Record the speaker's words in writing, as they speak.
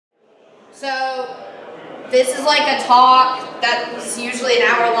So this is like a talk that was usually an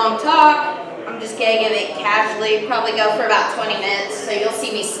hour-long talk. I'm just gonna give it casually, probably go for about 20 minutes. So you'll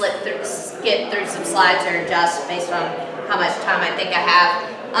see me skip through some slides or adjust based on how much time I think I have.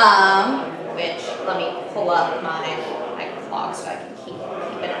 Which, let me pull up my clock so I can keep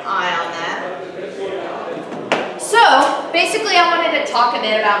an eye on that. So basically I wanted to talk a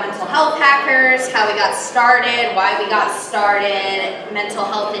bit about mental health hackers, how we got started, why we got started, mental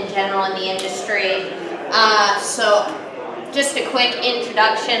health in general in the industry. So just a quick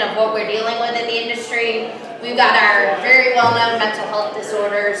introduction of what we're dealing with in the industry. We've got our very well-known mental health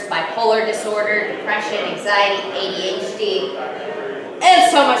disorders, bipolar disorder, depression, anxiety, ADHD,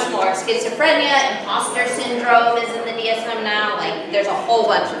 and so much more. Schizophrenia, imposter syndrome is in the DSM now. Like, there's a whole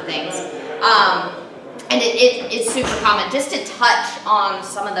bunch of things. And it's super common. Just to touch on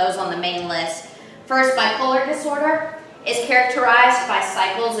some of those on the main list. First, bipolar disorder is characterized by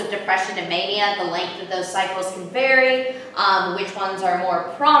cycles of depression and mania. The length of those cycles can vary. Which ones are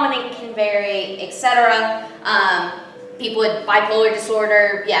more prominent can vary, etc. People with bipolar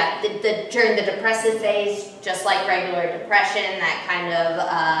disorder, yeah, during the depressive phase, just like regular depression, that kind of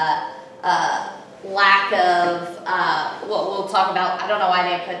lack of, what we'll talk about. I don't know why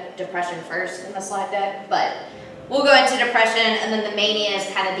they put depression first in the slide deck, but we'll go into depression, and then the mania is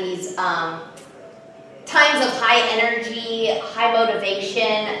kind of these times of high energy, high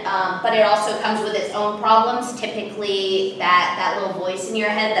motivation, but it also comes with its own problems. Typically, that little voice in your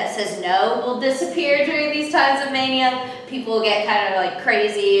head that says no will disappear during these times of mania. People get kind of like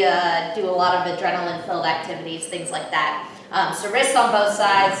crazy, do a lot of adrenaline-filled activities, things like that. So risks on both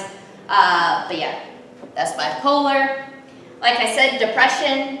sides, but yeah, that's bipolar. Like I said,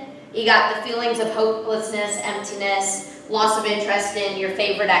 depression, you got the feelings of hopelessness, emptiness, loss of interest in your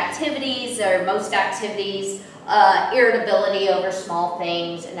favorite activities or most activities, irritability over small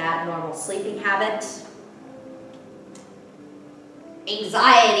things, and abnormal sleeping habits.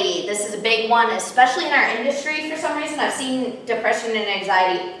 Anxiety, this is a big one, especially in our industry for some reason. I've seen depression and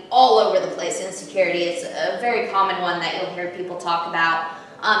anxiety all over the place. Insecurity is a very common one that you'll hear people talk about.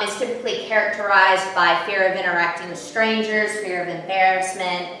 It's typically characterized by fear of interacting with strangers, fear of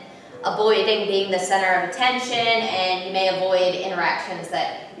embarrassment, avoiding being the center of attention, and you may avoid interactions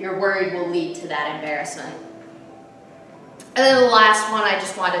that you're worried will lead to that embarrassment. And then the last one I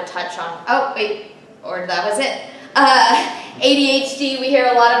just wanted to touch on, oh wait, or that was it. ADHD, we hear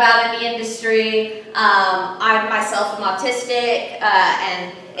a lot about in the industry. I myself am autistic,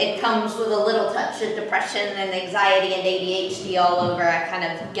 and it comes with a little touch of depression and anxiety and ADHD all over. I kind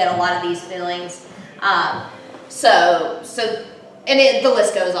of get a lot of these feelings. And the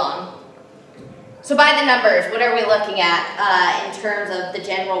list goes on. So by the numbers, what are we looking at in terms of the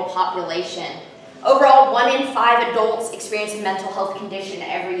general population? Overall, 1 in 5 adults experience a mental health condition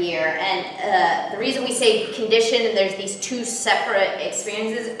every year. And the reason we say condition, and there's these two separate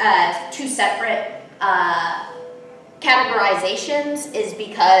experiences, two separate categorizations, is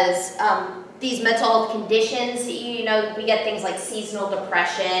because these mental health conditions, you know, we get things like seasonal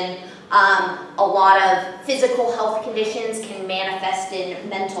depression. A lot of physical health conditions can manifest in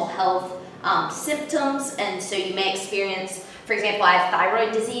mental health symptoms, and so you may experience, for example, I have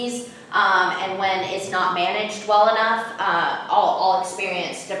thyroid disease, and when it's not managed well enough, I'll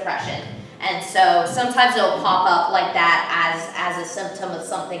experience depression. And so sometimes it'll pop up like that as a symptom of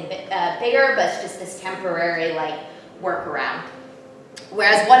something bigger, but it's just this temporary like workaround.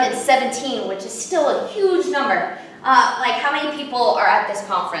 Whereas 1 in 17, which is still a huge number. Like, how many people are at this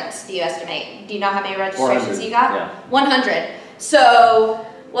conference, do you estimate? Do you know how many registrations you got? Yeah. 100. So,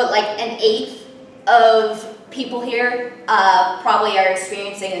 what, like an 1/8 of people here probably are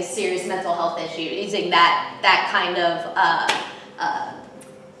experiencing a serious mental health issue using that kind of,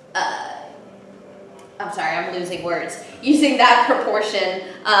 I'm sorry, I'm losing words. Using that proportion,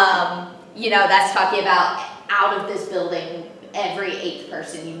 you know, that's talking about out of this building, every 8th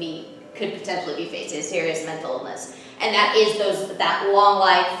person you meet could potentially be facing serious mental illness. And that is that long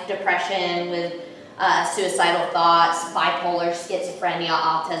life depression with suicidal thoughts, bipolar, schizophrenia,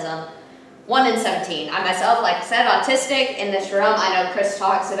 autism. 1 in 17. I myself, like I said, autistic. In this room, I know Chris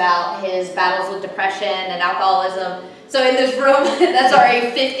talks about his battles with depression and alcoholism. So in this room, that's already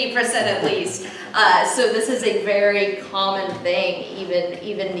 50% at least. So this is a very common thing,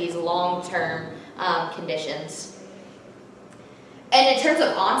 even these long-term conditions. And in terms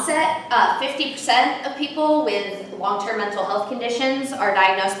of onset, 50% of people with long-term mental health conditions are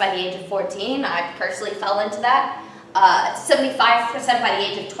diagnosed by the age of 14. I personally fell into that. 75% by the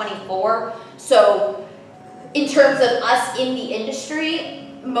age of 24. So in terms of us in the industry,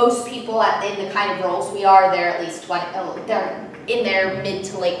 most people in the kind of roles we are, they're at least 20, they're in their mid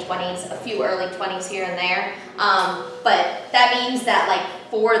to late 20s, a few early 20s here and there. But that means that like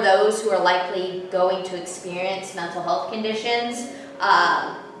for those who are likely going to experience mental health conditions,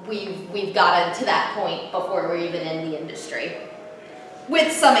 we've gotten to that point before we're even in the industry.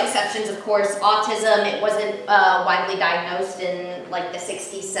 With some exceptions, of course. Autism, it wasn't widely diagnosed in like the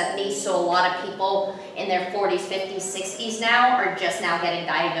 60s, 70s, so a lot of people in their 40s, 50s, 60s now are just now getting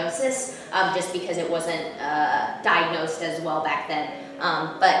diagnosis, just because it wasn't diagnosed as well back then.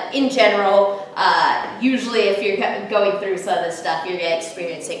 But in general, usually if you're going through some of this stuff, you're going to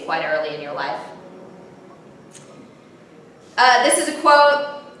experience it quite early in your life. This is a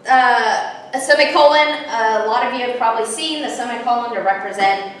quote. A semicolon, a lot of you have probably seen the semicolon to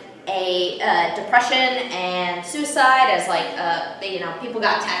represent a depression and suicide as like, you know, people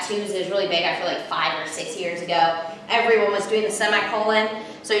got tattoos. It was really big, I feel like 5 or 6 years ago. Everyone was doing the semicolon.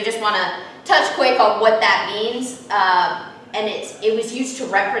 So you just want to touch quick on what that means. And it was used to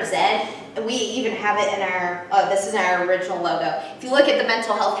represent, we even have it in our, this is our original logo. If you look at the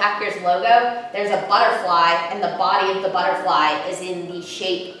Mental Health Hackers logo, there's a butterfly, and the body of the butterfly is in the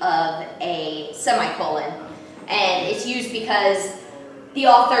shape of a semicolon. And it's used because the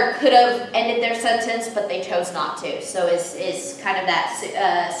author could have ended their sentence, but they chose not to. So it's kind of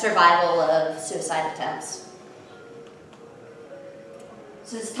that survival of suicide attempts.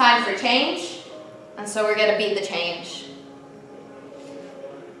 So it's time for change, and so we're going to be the change.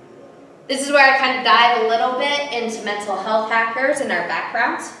 This is where I kind of dive a little bit into mental health hackers and our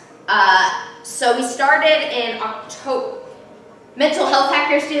backgrounds. So we started in October. Mental health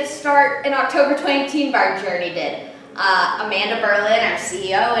hackers did start in October 2018, but our journey did. Amanda Berlin, our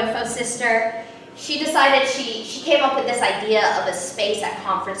CEO, info sister, she decided she came up with this idea of a space at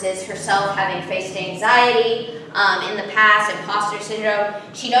conferences, herself having faced anxiety in the past, imposter syndrome.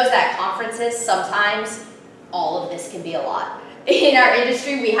 She knows that at conferences, sometimes all of this can be a lot. In our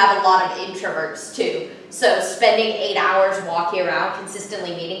industry, we have a lot of introverts too. So spending 8 hours walking around,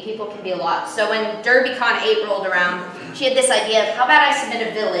 consistently meeting people can be a lot. So when DerbyCon 8 rolled around, she had this idea of how about I submit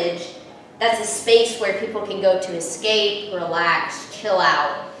a village that's a space where people can go to escape, relax, chill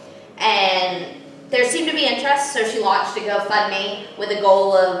out. And there seemed to be interest, so she launched a GoFundMe with a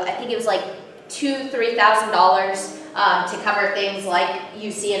goal of, I think it was like $2,000 to $3,000 to cover things like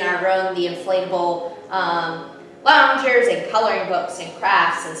you see in our room, the inflatable loungers and coloring books and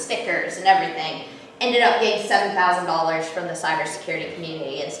crafts and stickers and everything. Ended up getting $7,000 from the cybersecurity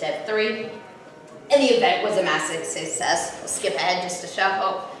community instead of $3,000. And the event was a massive success. We'll skip ahead just to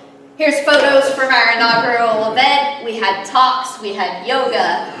show. Here's photos from our inaugural event. We had talks, we had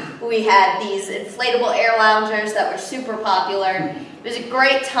yoga, we had these inflatable air loungers that were super popular. It was a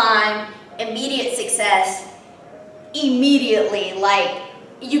great time, immediate success, immediately, like,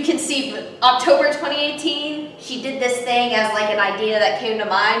 you can see October 2018, she did this thing as like an idea that came to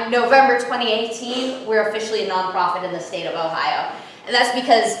mind. November 2018, we're officially a nonprofit in the state of Ohio. And that's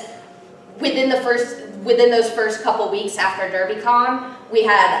because within those first couple weeks after DerbyCon,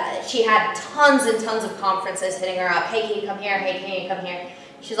 she had tons and tons of conferences hitting her up. Hey, can you come here? Hey, can you come here?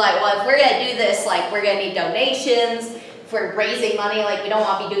 She's like, well, if we're gonna do this, like, we're gonna need donations. If we're raising money, like, we don't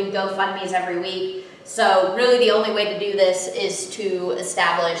want to be doing GoFundMes every week. So really the only way to do this is to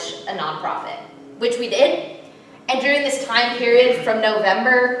establish a nonprofit, which we did. And during this time period from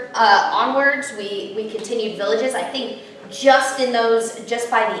November onwards, we continued villages. I think just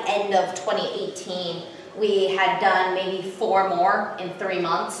by the end of 2018, we had done maybe 4 more in 3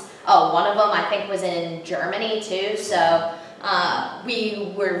 months. Oh, one of them I think was in Germany too. So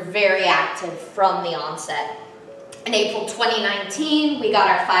we were very active from the onset. In April 2019, we got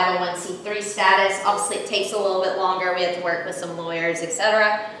our 501c3 status. Obviously, it takes a little bit longer. We had to work with some lawyers,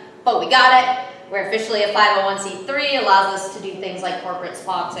 etc. But we got it. We're officially a 501c3. Allows us to do things like corporate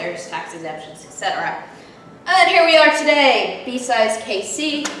sponsors, tax exemptions, etc. And here we are today, B-Size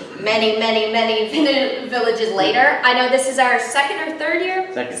KC, many, many, many villages later. I know this is our second or third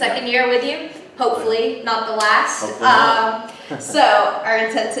year? Second year with you. Hopefully, not the last. So our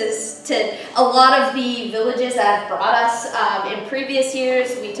intent is to, a lot of the villages that have brought us in previous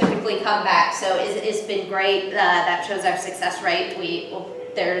years, we typically come back. So it's been great. That shows our success rate.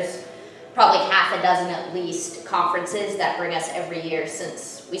 There's probably half a dozen at least conferences that bring us every year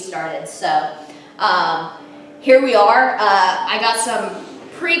since we started. So here we are. I got some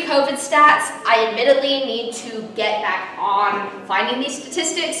pre-COVID stats. I admittedly need to get back on finding these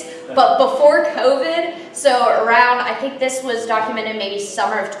statistics, but before COVID, so around, I think this was documented maybe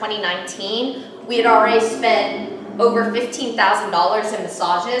summer of 2019, we had already spent over $15,000 in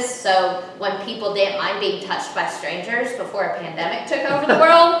massages. So when people didn't mind being touched by strangers before a pandemic took over the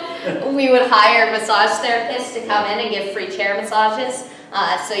world, we would hire massage therapists to come in and give free chair massages.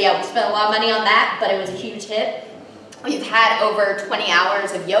 So yeah, we spent a lot of money on that, but it was a huge hit. We've had over 20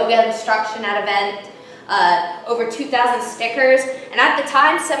 hours of yoga instruction at event, over 2,000 stickers, and at the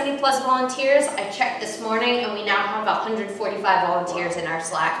time, 70 plus volunteers. I checked this morning, and we now have 145 volunteers in our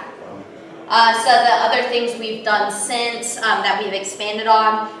Slack. So the other things we've done since that we've expanded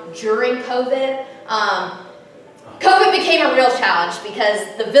on during COVID, COVID became a real challenge because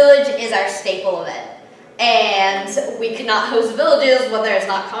the village is our staple event. And we could not host villages when there's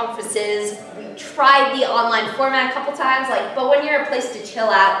not conferences. We tried the online format a couple times, but when you're a place to chill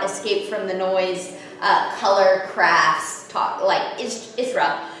out, escape from the noise, color, crafts, talk, it's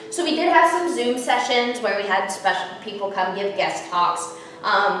rough. So we did have some Zoom sessions where we had special people come give guest talks.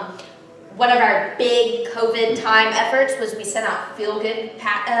 One of our big COVID time efforts was we sent out feel-good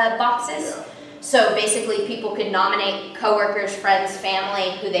boxes. So basically people could nominate coworkers, friends,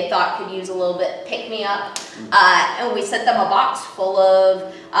 family who they thought could use a little bit pick-me-up. And we sent them a box full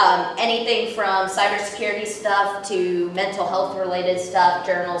of anything from cybersecurity stuff to mental health related stuff,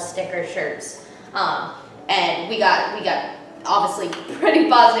 journals, stickers, shirts. And we got obviously pretty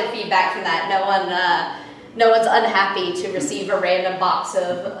positive feedback from that. No one's unhappy to receive a random box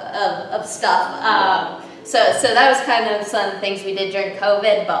of stuff. So that was kind of some of the things we did during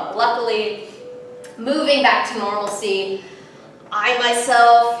COVID, but luckily, moving back to normalcy, I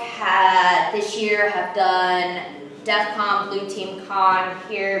myself this year have done DEF CON, Blue Team Con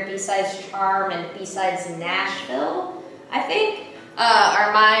here, B-Sides Charm, and B-Sides Nashville, I think,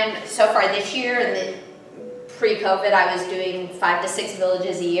 are mine so far this year. And pre-COVID, I was doing 5 to 6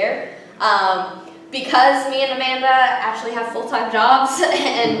 villages a year. Because me and Amanda actually have full-time jobs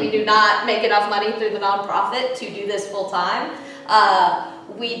and we do not make enough money through the nonprofit to do this full-time,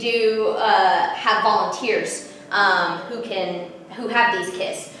 we do have volunteers who have these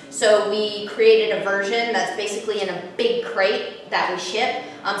kits. So we created a version that's basically in a big crate that we ship.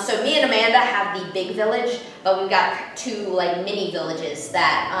 So me and Amanda have the big village, but we've got 2 mini villages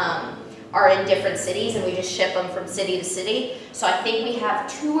that are in different cities, and we just ship them from city to city. So I think we have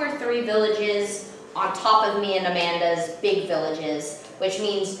 2 or 3 villages on top of me and Amanda's big villages, which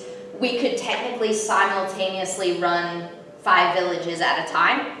means we could technically simultaneously run 5 villages at a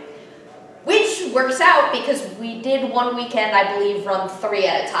time, which works out because we did one weekend, I believe, run 3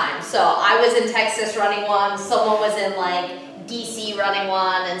 at a time. So I was in Texas running one, someone was in DC running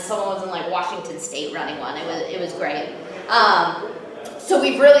one, and someone was in Washington State running one. It was great. So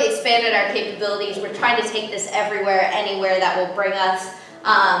we've really expanded our capabilities. We're trying to take this everywhere, anywhere that will bring us.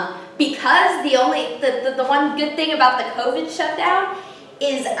 Because the one good thing about the COVID shutdown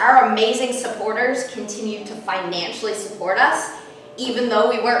is our amazing supporters continue to financially support us. Even though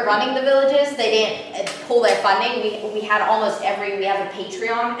we weren't running the villages, they didn't pull their funding. We had we have a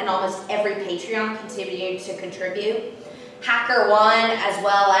Patreon, and almost every Patreon continued to contribute. HackerOne, as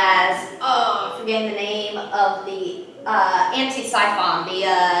well as, I'm forgetting the name of the anti-Siphon,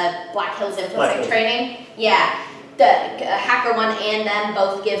 the Black Hills infosec training. Yeah. The HackerOne and them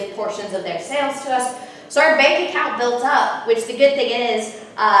both give portions of their sales to us. So our bank account built up, which the good thing is,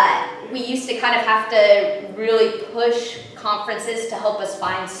 we used to kind of have to really push conferences to help us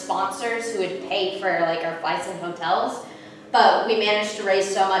find sponsors who would pay for our flights and hotels. But we managed to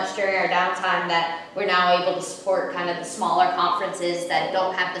raise so much during our downtime that we're now able to support kind of the smaller conferences that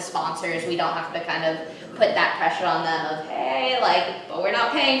don't have the sponsors. We don't have to kind of put that pressure on them of, hey, but we're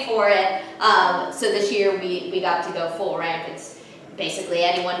not paying for it. So this year we got to go full ramp. It's basically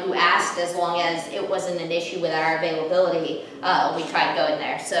anyone who asked, as long as it wasn't an issue with our availability, we tried going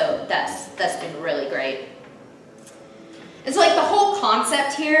there. So that's been really great. It's the whole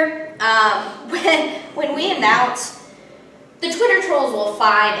concept here, when we announce, the Twitter trolls will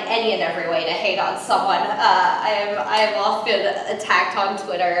find any and every way to hate on someone. I am often attacked on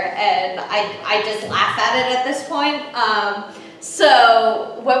Twitter, and I just laugh at it at this point.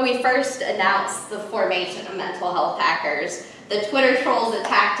 So when we first announced the formation of Mental Health Hackers, the Twitter trolls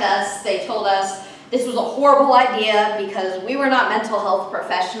attacked us. They told us this was a horrible idea because we were not mental health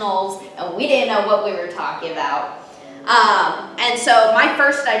professionals and we didn't know what we were talking about. And so my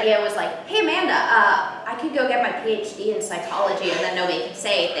first idea was hey Amanda, I could go get my PhD in psychology and then nobody could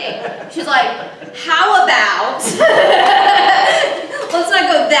say anything. She's like, how about, let's not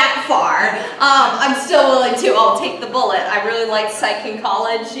go that far. I'm still willing to, I'll take the bullet. I really like psych in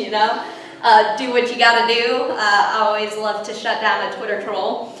college, you know. Do what you gotta do. I always love to shut down a Twitter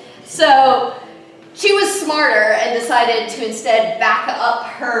troll. So she was smarter and decided to instead back up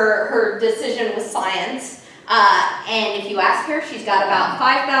her decision with science. And if you ask her, she's got about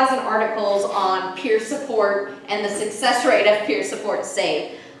 5,000 articles on peer support and the success rate of peer support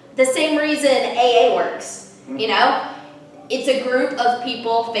saved. The same reason AA works, you know? It's a group of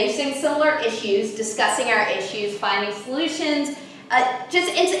people facing similar issues, discussing our issues, finding solutions,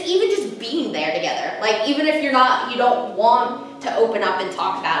 even just being there together. Like, even if you don't want to open up and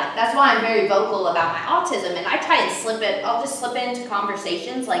talk about it. That's why I'm very vocal about my autism, and I try and I'll just slip into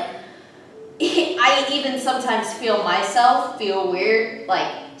conversations. Like, I even sometimes feel weird,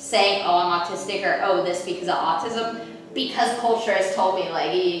 like saying, oh, I'm autistic, or oh, this because of autism, because culture has told me,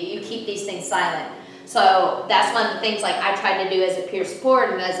 like, you keep these things silent. So that's one of the things, like, I try to do as a peer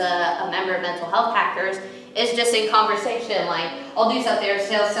support and as a member of Mental Health Hackers, is just in conversation. Like, I'll do something or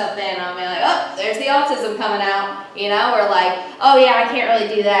say something, and I'll be like, oh, there's the autism coming out, you know, or like, oh yeah, I can't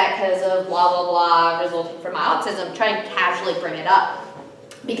really do that because of blah, blah, blah, resulting from my autism. Try and casually bring it up,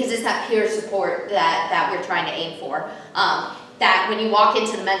 because it's that peer support that we're trying to aim for. That when you walk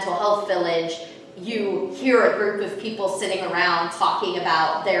into the mental health village, you hear a group of people sitting around talking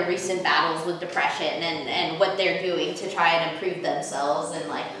about their recent battles with depression and what they're doing to try and improve themselves, and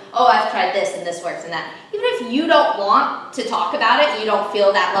like, oh, I've tried this and this works and that. Even if you don't want to talk about it, you don't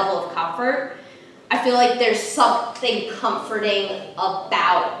feel that level of comfort, I feel like there's something comforting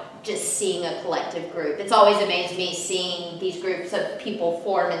about just seeing a collective group. It's always amazed me seeing these groups of people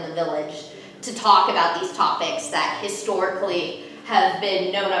form in the village to talk about these topics that historically have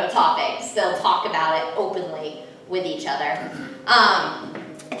been no-no topics. They'll talk about it openly with each other.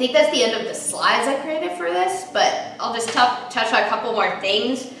 I think that's the end of the slides I created for this, but I'll just touch on a couple more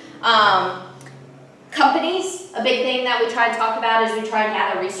things. Companies, a big thing that we try and talk about is we try and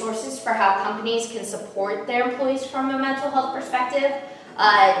gather resources for how companies can support their employees from a mental health perspective.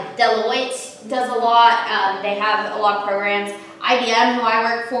 Deloitte does a lot. They have a lot of programs. IBM, who I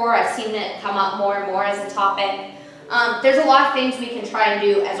work for, I've seen it come up more and more as a topic. There's a lot of things we can try and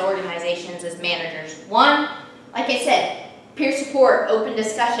do as organizations, as managers. One, like I said, peer support, open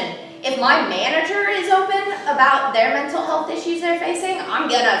discussion. If my manager is open about their mental health issues they're facing, I'm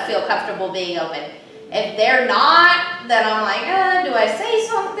gonna feel comfortable being open. If they're not, then I'm like, do I say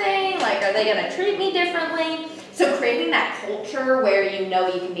something? Like, are they gonna treat me differently? So creating that culture where you know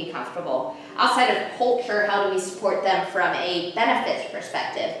you can be comfortable. Outside of culture, how do we support them from a benefits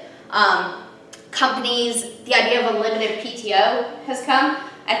perspective? Companies, the idea of unlimited PTO has come.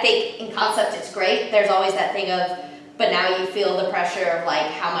 I think in concept it's great. There's always that thing of, but now you feel the pressure of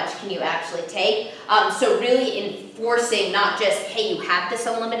like, how much can you actually take? So really enforcing not just, hey, you have this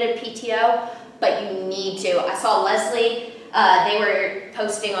unlimited PTO, but you need to. I saw Leslie, they were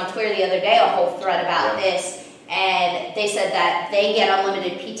posting on Twitter the other day a whole thread about this, and they said that they get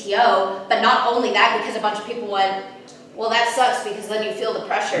unlimited PTO, but not only that, because a bunch of people went, well, that sucks because then you feel the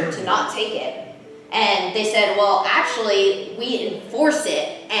pressure to not take it. And they said, well, actually, we enforce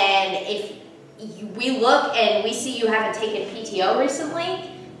it, and if we look and we see you haven't taken PTO recently,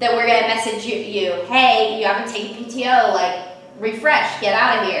 then we're going to message you, hey, you haven't taken PTO, like, refresh, get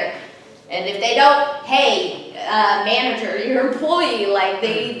out of here. And if they don't, hey, manager, your employee, like,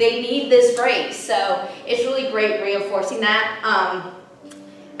 they need this break. So it's really great reinforcing that.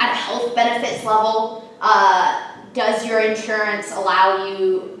 At a health benefits level, does your insurance allow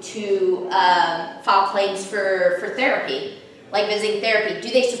you to file claims for therapy, like visiting therapy?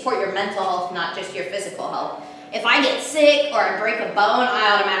 Do they support your mental health, not just your physical health? If I get sick or I break a bone,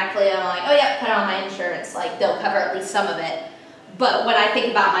 I automatically am like, oh yeah, put it on my insurance. Like, they'll cover at least some of it. But when I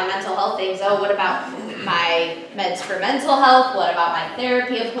think about my mental health things, oh, what about my meds for mental health? What about my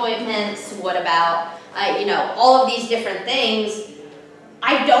therapy appointments? What about, you know, all of these different things?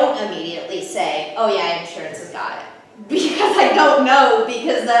 I don't immediately say, oh yeah, insurance has got it. Because I don't know,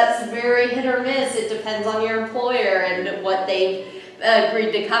 because that's very hit or miss. It depends on your employer and what they've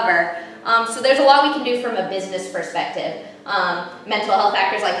agreed to cover. So there's a lot we can do from a business perspective. Mental health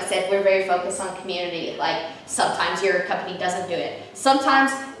hackers, like I said, we're very focused on community. Like, sometimes your company doesn't do it.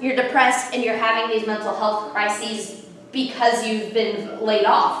 Sometimes you're depressed and you're having these mental health crises because you've been laid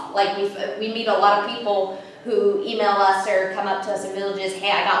off. Like, we meet a lot of people who email us or come up to us in villages,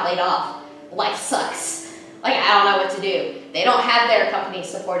 hey, I got laid off. Life sucks. Like, I don't know what to do. They don't have their company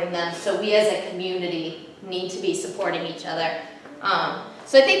supporting them, so we as a community need to be supporting each other.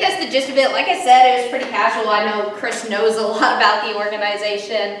 So I think that's the gist of it. Like I said, it was pretty casual. I know Chris knows a lot about the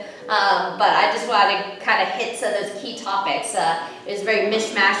organization, but I just wanted to kind of hit some of those key topics. It was a very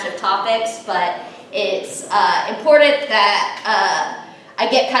mishmash of topics, but it's important that I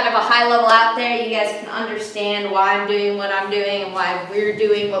get kind of a high level out there. You guys can understand why I'm doing what I'm doing and why we're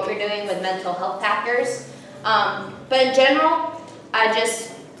doing what we're doing with mental health hackers. But in general, I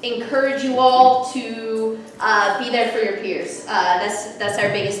just encourage you all to be there for your peers. That's our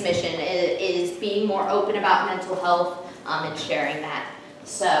biggest mission, is being more open about mental health and sharing that.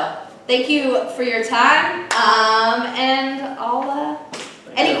 So thank you for your time, and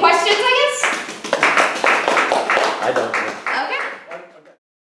any questions, I guess? I don't know.